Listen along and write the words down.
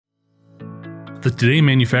The Today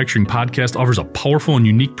Manufacturing podcast offers a powerful and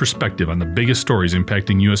unique perspective on the biggest stories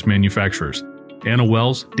impacting U.S. manufacturers. Anna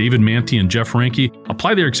Wells, David Manti, and Jeff Ranke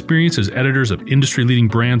apply their experience as editors of industry-leading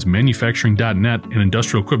brands Manufacturing.net and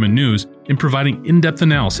Industrial Equipment News in providing in-depth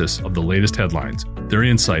analysis of the latest headlines. Their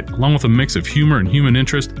insight, along with a mix of humor and human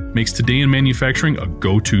interest, makes Today in Manufacturing a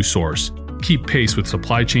go-to source. Keep pace with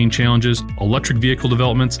supply chain challenges, electric vehicle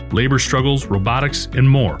developments, labor struggles, robotics, and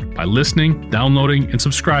more by listening, downloading, and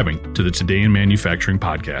subscribing to the Today in Manufacturing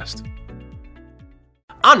podcast.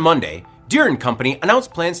 On Monday, Deere & Company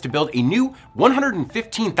announced plans to build a new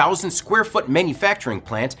 115,000 square foot manufacturing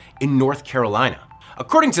plant in North Carolina.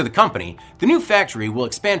 According to the company, the new factory will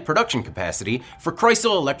expand production capacity for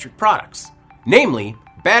Chrysler electric products, namely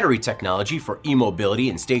battery technology for e-mobility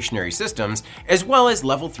and stationary systems, as well as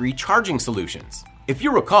Level 3 charging solutions. If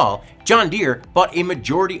you recall, John Deere bought a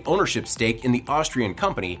majority ownership stake in the Austrian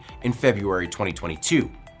company in February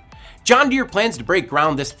 2022. John Deere plans to break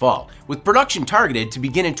ground this fall, with production targeted to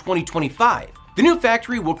begin in 2025. The new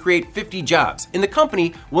factory will create 50 jobs, and the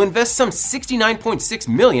company will invest some $69.6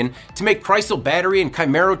 million to make Chrysler battery and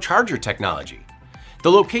Camaro charger technology.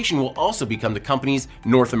 The location will also become the company's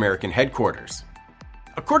North American headquarters.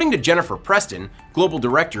 According to Jennifer Preston, Global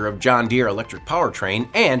Director of John Deere Electric Powertrain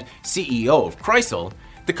and CEO of Chrysler,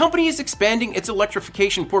 the company is expanding its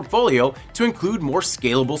electrification portfolio to include more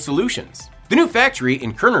scalable solutions. The new factory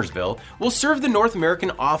in Kernersville will serve the North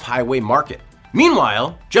American off-highway market.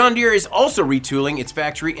 Meanwhile, John Deere is also retooling its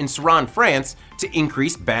factory in Saran, France to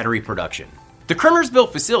increase battery production. The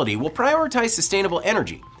Kernersville facility will prioritize sustainable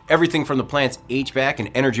energy, everything from the plant's HVAC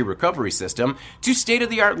and energy recovery system to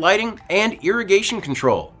state-of-the-art lighting and irrigation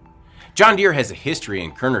control. John Deere has a history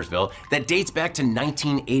in Kernersville that dates back to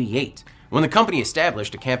 1988, when the company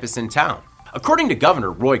established a campus in town. According to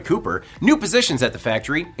Governor Roy Cooper, new positions at the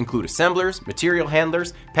factory include assemblers, material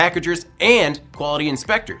handlers, packagers, and quality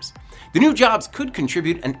inspectors. The new jobs could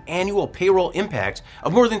contribute an annual payroll impact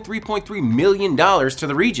of more than $3.3 million to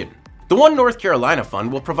the region. The One North Carolina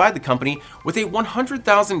Fund will provide the company with a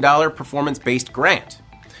 $100,000 performance-based grant.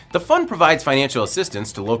 The fund provides financial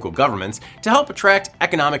assistance to local governments to help attract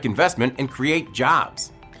economic investment and create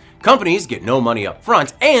jobs. Companies get no money up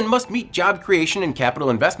front and must meet job creation and capital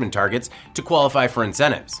investment targets to qualify for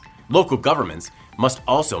incentives. Local governments must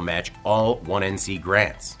also match all 1NC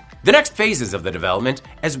grants. The next phases of the development,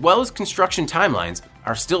 as well as construction timelines,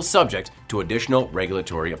 are still subject to additional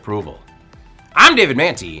regulatory approval. I'm David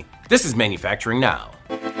Manti. This is Manufacturing Now.